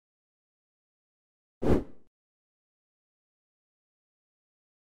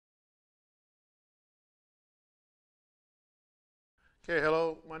Okay,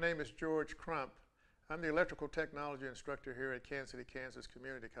 hello. My name is George Crump. I'm the electrical technology instructor here at Kansas City, Kansas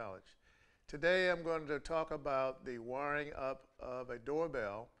Community College. Today I'm going to talk about the wiring up of a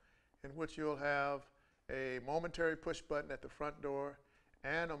doorbell in which you'll have a momentary push button at the front door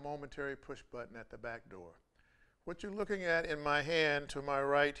and a momentary push button at the back door. What you're looking at in my hand to my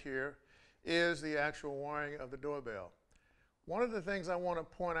right here is the actual wiring of the doorbell. One of the things I want to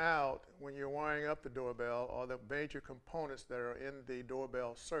point out when you're wiring up the doorbell are the major components that are in the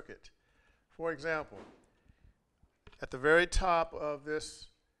doorbell circuit. For example, at the very top of this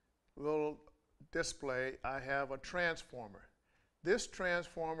little display, I have a transformer. This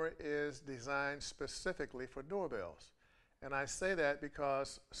transformer is designed specifically for doorbells. And I say that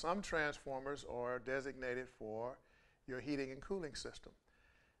because some transformers are designated for your heating and cooling system.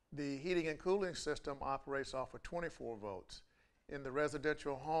 The heating and cooling system operates off of 24 volts. In the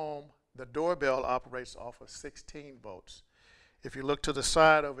residential home, the doorbell operates off of 16 volts. If you look to the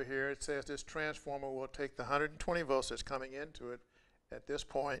side over here, it says this transformer will take the 120 volts that's coming into it at this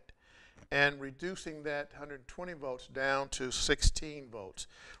point and reducing that 120 volts down to 16 volts,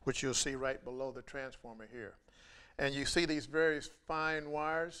 which you'll see right below the transformer here. And you see these very fine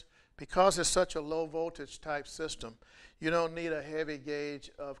wires. Because it's such a low voltage type system, you don't need a heavy gauge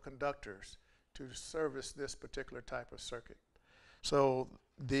of conductors to service this particular type of circuit. So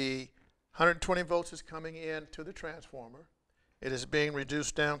the 120 volts is coming in to the transformer. It is being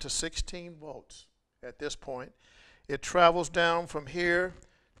reduced down to 16 volts at this point. It travels down from here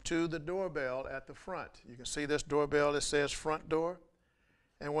to the doorbell at the front. You can see this doorbell that says front door.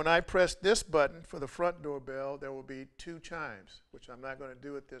 And when I press this button for the front doorbell, there will be two chimes, which I'm not going to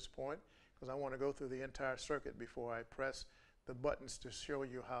do at this point because I want to go through the entire circuit before I press the buttons to show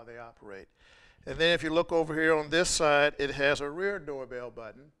you how they operate. And then if you look over here on this side, it has a rear doorbell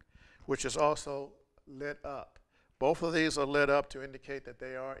button, which is also lit up. Both of these are lit up to indicate that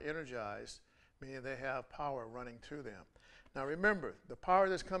they are energized, meaning they have power running through them. Now remember, the power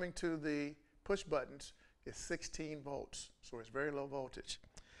that's coming to the push buttons is 16 volts, so it's very low voltage.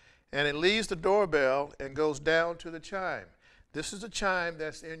 And it leaves the doorbell and goes down to the chime. This is a chime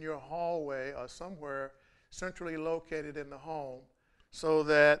that's in your hallway or somewhere centrally located in the home so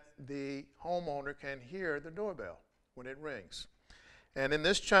that the homeowner can hear the doorbell when it rings. And in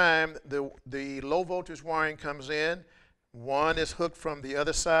this chime, the low voltage wiring comes in. One is hooked from the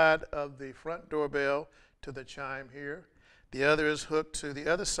other side of the front doorbell to the chime here. The other is hooked to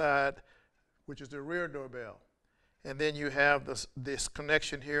the other side, which is the rear doorbell. And then you have this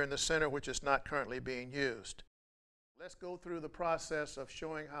connection here in the center, which is not currently being used. Let's go through the process of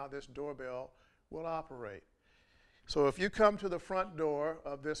showing how this doorbell will operate. So if you come to the front door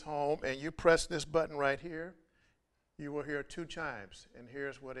of this home and you press this button right here, you will hear two chimes, and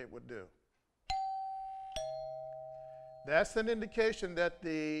here's what it would do. That's an indication that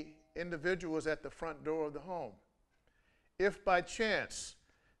the individual is at the front door of the home. If by chance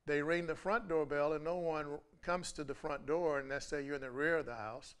they ring the front doorbell and no one comes to the front door, and let's say you're in the rear of the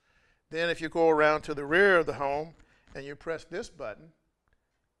house, then if you go around to the rear of the home and you press this button,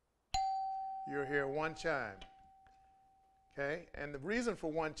 you'll hear one chime. Okay? And the reason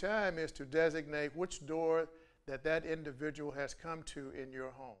for one chime is to designate which door that individual has come to in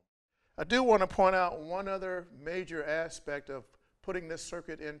your home. I do want to point out one other major aspect of putting this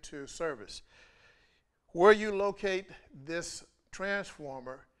circuit into service. Where you locate this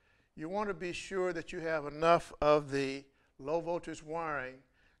transformer, you want to be sure that you have enough of the low voltage wiring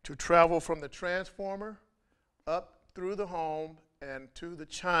to travel from the transformer up through the home and to the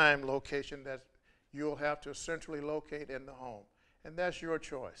chime location that you'll have to centrally locate in the home. And that's your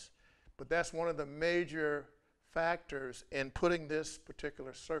choice. But that's one of the major factors in putting this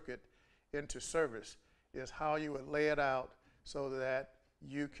particular circuit into service is how you would lay it out so that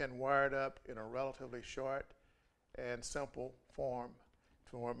you can wire it up in a relatively short and simple form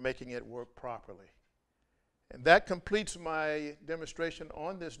for making it work properly. And that completes my demonstration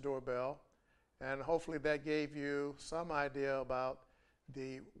on this doorbell, and hopefully that gave you some idea about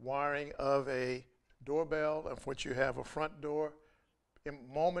the wiring of a doorbell, of which you have a front door, a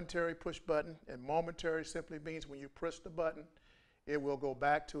momentary push button, and momentary simply means when you press the button, it will go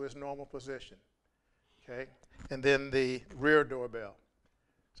back to its normal position. Okay? And then the rear doorbell.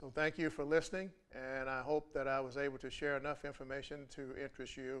 So thank you for listening, and I hope that I was able to share enough information to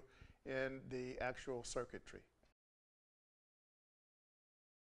interest you in the actual circuitry.